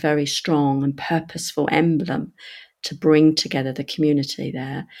been a very strong and purposeful emblem to bring together the community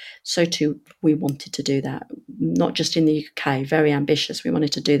there, so too we wanted to do that, not just in the UK, very ambitious. We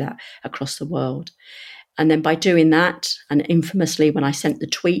wanted to do that across the world. And then by doing that, and infamously when I sent the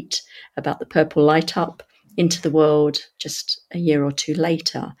tweet about the purple light up into the world just a year or two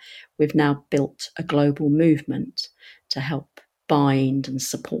later, we've now built a global movement to help bind and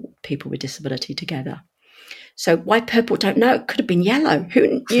support people with disability together. So why purple? Don't know. It could have been yellow.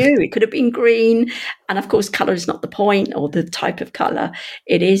 Who knew? It could have been green. And of course, colour is not the point, or the type of colour.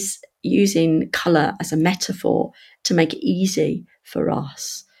 It is using colour as a metaphor to make it easy for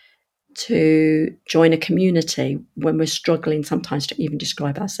us to join a community when we're struggling sometimes to even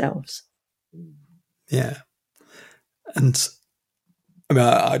describe ourselves. Yeah. And I mean,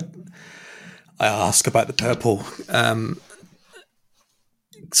 I ask about the purple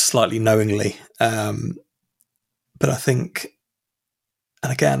slightly knowingly, but I think,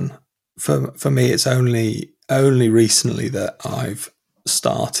 and again, for me, it's only recently that I've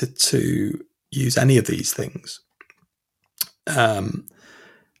started to use any of these things.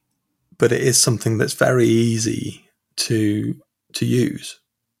 But it is something that's very easy to use.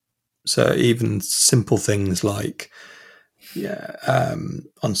 So even simple things like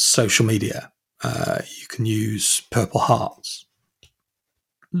on social media, you can use purple hearts,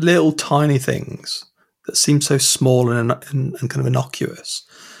 little tiny things that seem so small and kind of innocuous,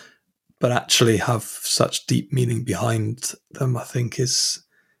 but actually have such deep meaning behind them. I think is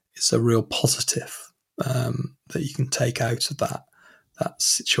a real positive that you can take out of that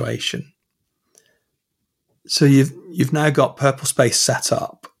situation. So you've now got Purplespace set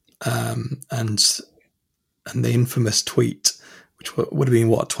up, and the infamous tweet, which would have been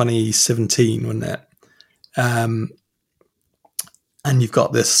 2017, wouldn't it? And you've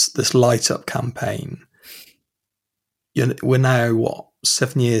got this light up campaign. We're now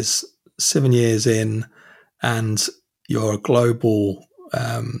 7 years in, and you're a global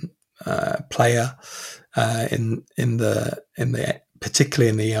player in the particularly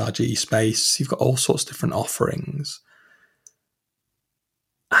in the ERG space. You've got all sorts of different offerings.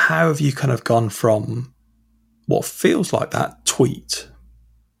 How have you kind of gone from what feels like that tweet?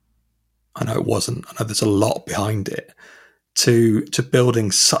 I know it wasn't. I know there's a lot behind it, to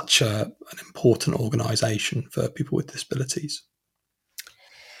building such an important organisation for people with disabilities.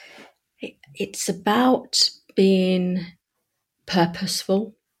 It's about being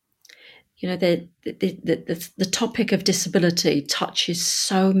purposeful. You know, the topic of disability touches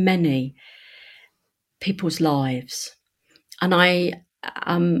so many people's lives, and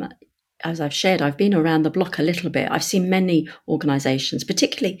as I've shared, I've been around the block a little bit. I've seen many organisations,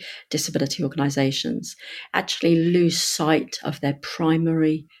 particularly disability organisations, actually lose sight of their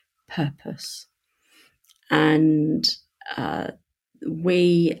primary purpose. And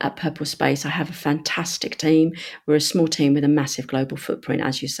we at Purplespace, I have a fantastic team. We're a small team with a massive global footprint,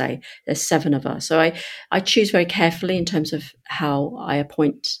 as you say. There's 7 of us. So I choose very carefully in terms of how I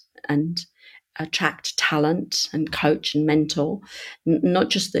appoint and attract talent and coach and mentor, not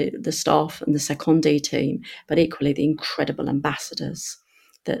just the staff and the secondee team, but equally the incredible ambassadors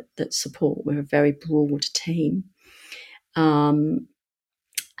that support. We're a very broad team.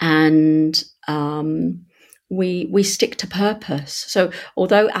 We stick to purpose. So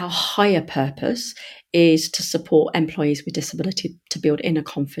although our higher purpose is to support employees with disability to build inner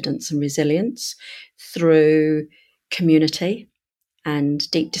confidence and resilience through community and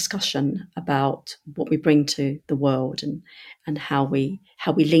deep discussion about what we bring to the world and how we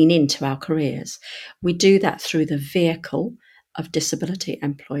lean into our careers, we do that through the vehicle of disability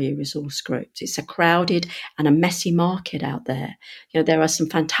employee resource groups. It's a crowded and a messy market out there. You know, there are some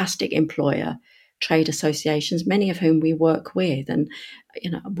fantastic employer trade associations, many of whom we work with, and you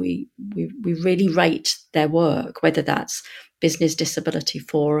know, we really rate their work, whether that's Business Disability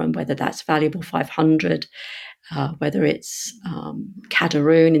Forum, whether that's Valuable 500, whether it's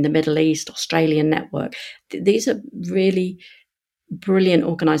Caderoon in the Middle East, Australian Network. These are really brilliant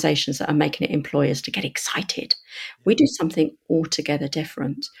organisations that are making it employers to get excited. We do something altogether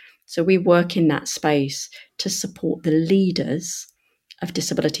different. So we work in that space to support the leaders of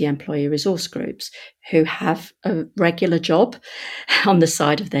disability employee resource groups who have a regular job on the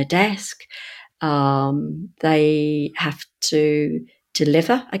side of their desk. They have to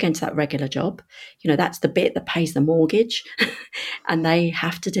deliver against that regular job. You know, that's the bit that pays the mortgage and they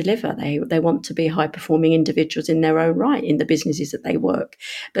have to deliver. They want to be high performing individuals in their own right in the businesses that they work.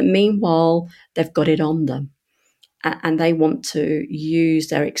 But meanwhile, they've got it on them and they want to use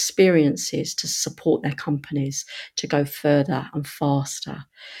their experiences to support their companies to go further and faster.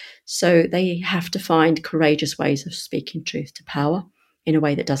 So they have to find courageous ways of speaking truth to power in a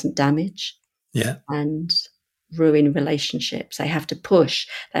way that doesn't damage and ruin relationships. They have to push.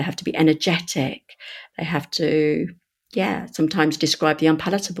 They have to be energetic. They have to, sometimes describe the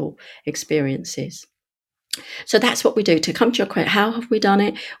unpalatable experiences. So that's what we do. To come to your question, how have we done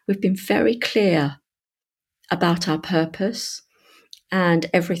it? We've been very clear about our purpose, and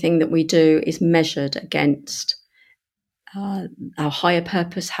everything that we do is measured against our higher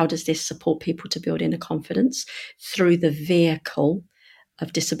purpose. How does this support people to build inner confidence through the vehicle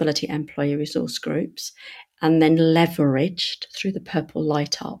of disability employee resource groups? and then leveraged through the Purple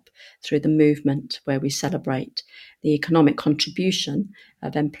Light Up, through the movement where we celebrate the economic contribution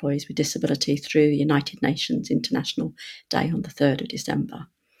of employees with disability through the United Nations International Day on the 3rd of December.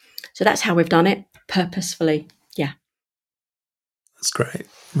 So that's how we've done it, purposefully. Yeah. That's great.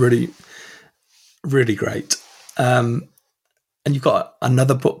 Really, really great. And you've got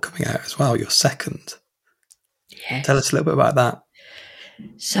another book coming out as well, your second. Yes. Tell us a little bit about that.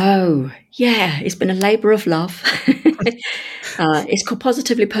 So, yeah, it's been a labour of love. It's called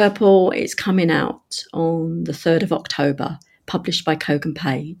Positively Purple. It's coming out on the 3rd of October, published by Kogan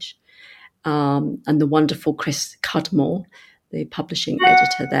Page. And the wonderful Chris Cudmore, the publishing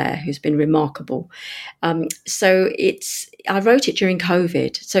editor there, who's been remarkable. So I wrote it during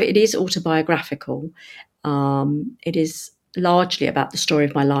COVID. So it is autobiographical. It is largely about the story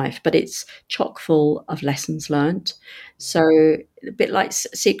of my life, but it's chock full of lessons learned. So a bit like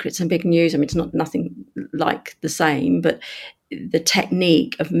Secrets and Big News. I mean, it's nothing like the same, but the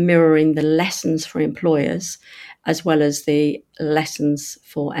technique of mirroring the lessons for employers as well as the lessons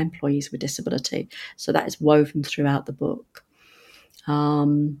for employees with disability. So that is woven throughout the book.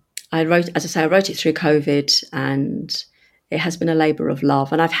 I wrote it through COVID, and it has been a labour of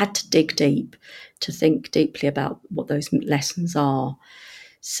love. And I've had to dig deep to think deeply about what those lessons are.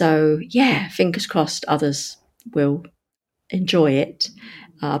 So, yeah, fingers crossed others will enjoy it.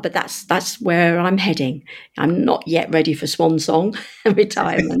 But that's where I'm heading. I'm not yet ready for swan song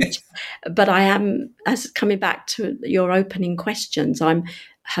retirement, but I am. As coming back to your opening questions,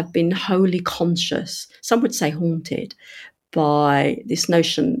 have been wholly conscious. Some would say haunted by this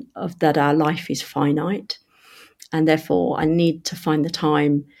notion of that our life is finite, and therefore I need to find the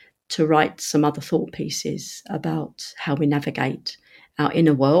time to write some other thought pieces about how we navigate our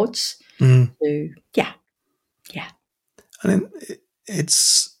inner worlds. Yeah. I mean,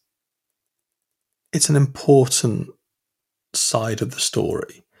 it's an important side of the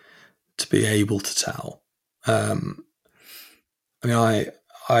story to be able to tell. I mean,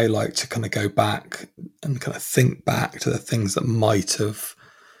 I like to kind of go back and kind of think back to the things that might have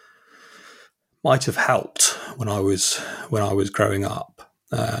helped when I was growing up.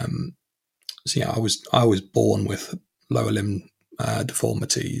 So yeah, I was born with lower limb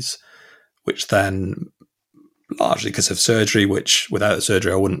deformities, which then, largely because of surgery, which without the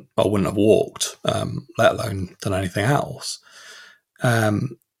surgery I wouldn't have walked, let alone done anything else.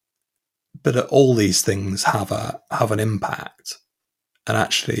 But all these things have an impact, and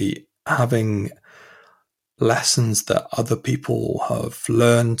actually having lessons that other people have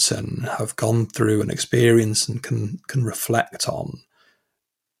learnt and have gone through and experienced and can reflect on,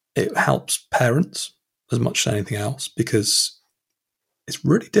 it helps parents as much as anything else, because it's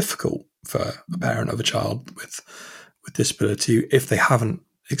really difficult for a parent of a child with disability, if they haven't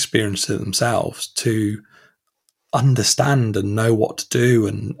experienced it themselves, to understand and know what to do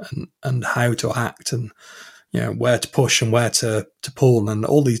and how to act, and where to push and where to pull, and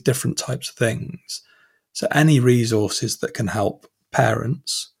all these different types of things. So any resources that can help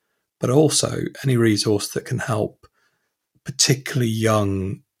parents, but also any resource that can help particularly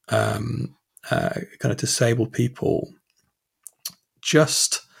young kind of disabled people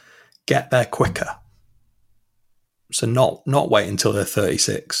just get there quicker. So not wait until they're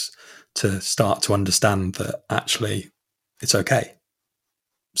 36 to start to understand that actually it's okay.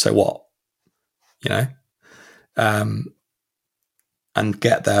 So what? And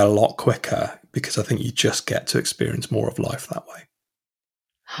get there a lot quicker, because I think you just get to experience more of life that way.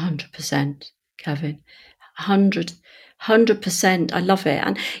 100%, Kevin. 100%. I love it.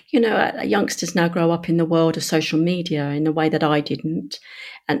 And, youngsters now grow up in the world of social media in a way that I didn't.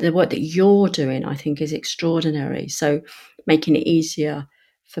 And the work that you're doing, I think, is extraordinary. So making it easier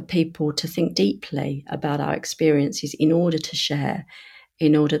for people to think deeply about our experiences in order to share,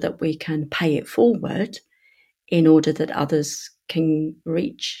 in order that we can pay it forward, in order that others can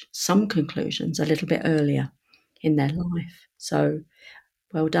reach some conclusions a little bit earlier in their life. So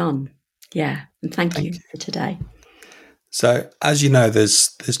well done. Yeah. And thank you for today. So, as you know,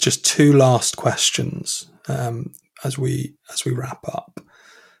 there's just two last questions as we wrap up.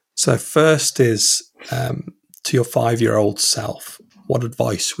 So first is to your 5-year-old self, what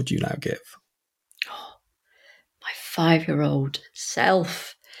advice would you now give? Oh, my 5-year-old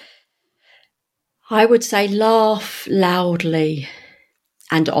self. I would say laugh loudly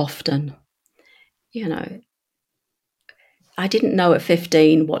and often. I didn't know at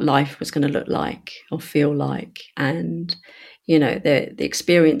 15 what life was going to look like or feel like. And, the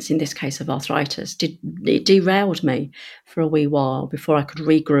experience in this case of arthritis derailed me for a wee while before I could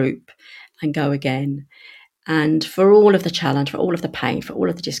regroup and go again. And for all of the challenge, for all of the pain, for all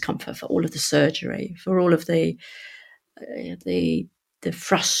of the discomfort, for all of the surgery, for all of the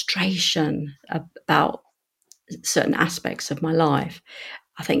frustration about certain aspects of my life,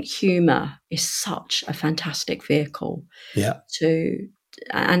 I think humour is such a fantastic vehicle to,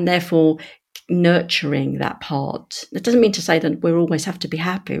 and therefore nurturing that part. That doesn't mean to say that we always have to be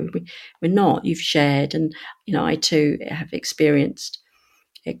happy. We're not. You've shared, and I too have experienced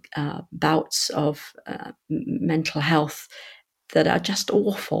bouts of mental health that are just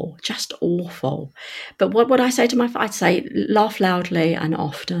awful. But what would I say to I'd say laugh loudly and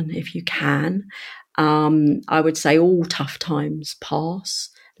often if you can. I would say all tough times pass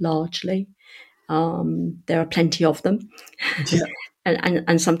largely. There are plenty of them. Yeah.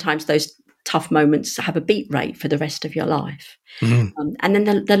 and sometimes those tough moments have a beat rate for the rest of your life. And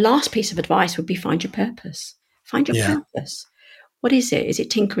then the last piece of advice would be find your purpose. Find your purpose. What is it? Is it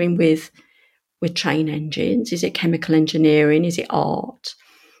tinkering with train engines? Is it chemical engineering? Is it art?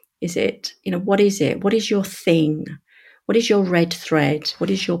 Is it, what is it? What is your thing? What is your red thread? What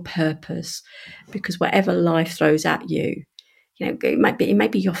is your purpose? Because whatever life throws at you, it may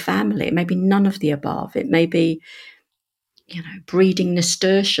be your family. It may be none of the above. It may be, breeding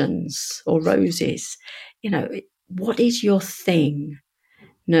nasturtiums or roses. What is your thing?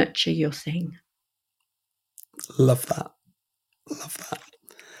 Nurture your thing. Love that.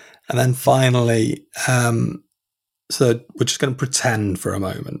 And then finally, so we're just going to pretend for a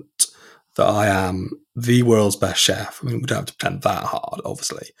moment that I am the world's best chef. I mean, we don't have to pretend that hard,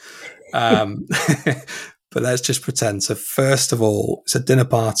 obviously. But let's just pretend. So first of all, it's a dinner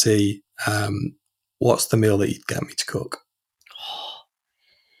party. What's the meal that you'd get me to cook?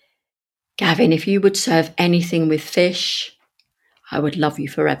 Gavin, if you would serve anything with fish, I would love you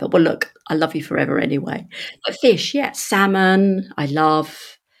forever. Well, look, I love you forever anyway. But fish, yeah, salmon, I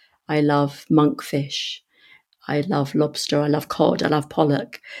love monkfish. I love lobster, I love cod, I love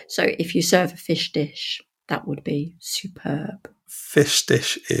pollock. So if you serve a fish dish, that would be superb. Fish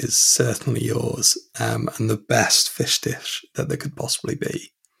dish is certainly yours, and the best fish dish that there could possibly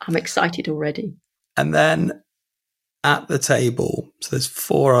be. I'm excited already. And then at the table, so there's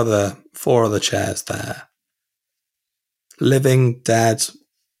four other chairs there. Living, dead,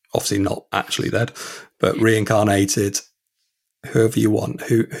 obviously not actually dead, but reincarnated, whoever you want.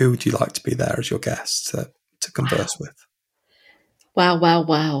 Who would you like to be there as your guest to converse with?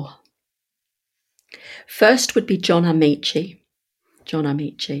 Wow. First would be John Amici.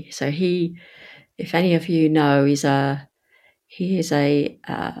 So he, if any of you know, he is a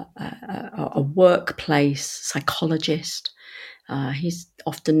workplace psychologist. He's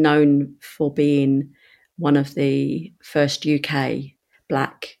often known for being one of the first UK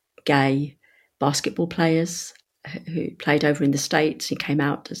black gay basketball players who played over in the States. He came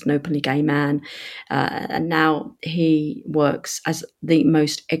out as an openly gay man, and now he works as the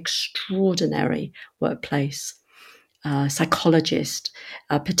most extraordinary workplace psychologist,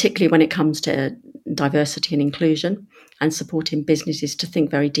 particularly when it comes to diversity and inclusion and supporting businesses to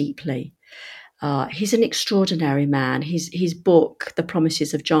think very deeply. He's an extraordinary man. His book, The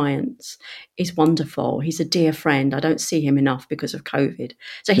Promises of Giants, is wonderful. He's a dear friend. I don't see him enough because of COVID.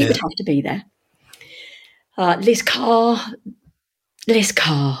 So he would have to be there. Liz Carr,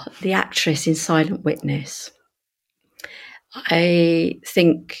 the actress in Silent Witness. I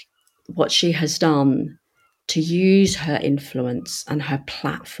think what she has done to use her influence and her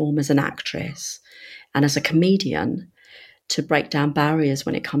platform as an actress and as a comedian to break down barriers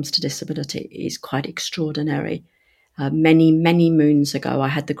when it comes to disability is quite extraordinary. Many moons ago, I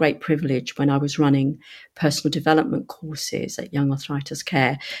had the great privilege when I was running personal development courses at Young Arthritis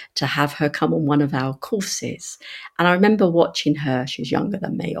Care to have her come on one of our courses. And I remember watching her. She was younger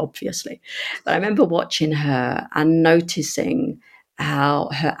than me, obviously. But I remember watching her and noticing how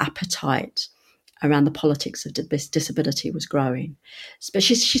her appetite around the politics of disability was growing. But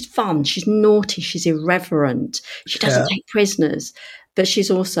she's fun, she's naughty, she's irreverent, she doesn't take prisoners, but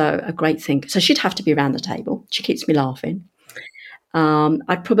she's also a great thinker. So she'd have to be around the table. She keeps me laughing.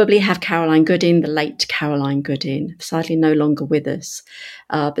 I'd probably have Caroline Goodin, the late Caroline Goodin, sadly no longer with us,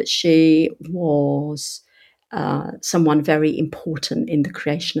 but she was someone very important in the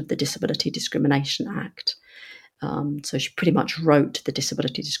creation of the Disability Discrimination Act. So she pretty much wrote the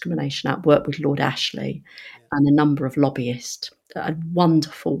Disability Discrimination Act, worked with Lord Ashley and a number of lobbyists. A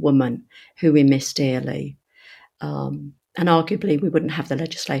wonderful woman who we miss dearly. And arguably we wouldn't have the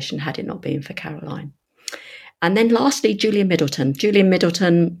legislation had it not been for Caroline. And then lastly, Julia Middleton.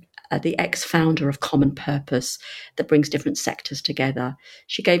 The ex-founder of Common Purpose that brings different sectors together.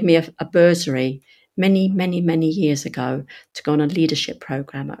 She gave me a bursary many, many, many years ago to go on a leadership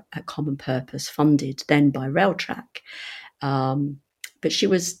program at Common Purpose, funded then by Railtrack. But she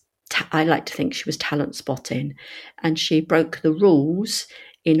was, I like to think she was talent spotting, and she broke the rules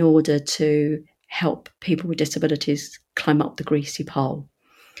in order to help people with disabilities climb up the greasy pole.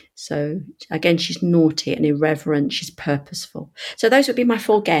 So again, she's naughty and irreverent. She's purposeful. So those would be my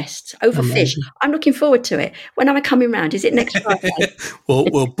 4 guests. Overfish. I'm looking forward to it. When am I coming round? Is it next Friday?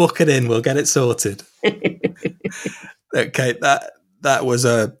 We'll book it in. We'll get it sorted. Okay, that was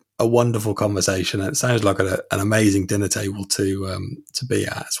a wonderful conversation. It sounds like an amazing dinner table to be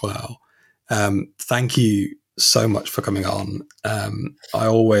at as well. Thank you so much for coming on. I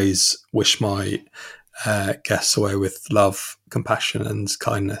always wish my guests away with love, compassion, and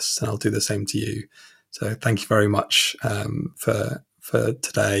kindness, and I'll do the same to you. So thank you very much for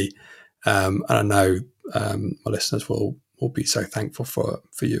today, and I know my listeners will be so thankful for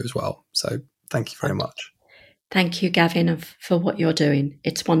you as well. So thank you very much. Thank you, Gavin, for what you're doing.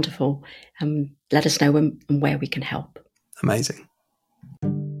 It's wonderful. Let us know when and where we can help. Amazing.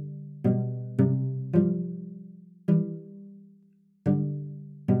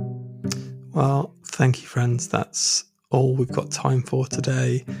 Well, thank you, friends. That's all we've got time for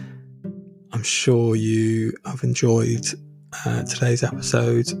today. I'm sure you have enjoyed today's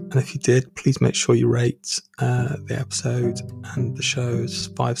episode, and if you did, please make sure you rate the episode and the show's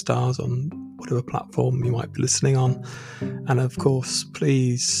 5 stars on whatever platform you might be listening on. And of course,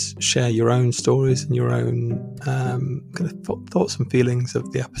 please share your own stories and your own kind of thoughts and feelings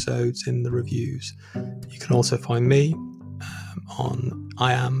of the episodes in the reviews. You can also find me on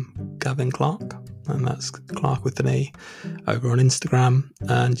I am Gavin Clark, and that's Clark with an E, over on Instagram,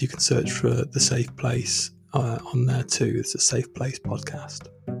 and you can search for The Safe Place on there too. It's a Safe Place podcast.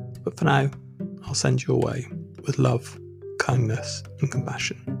 But for now, I'll send you away with love, kindness, and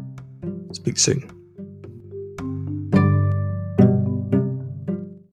compassion. Speak soon.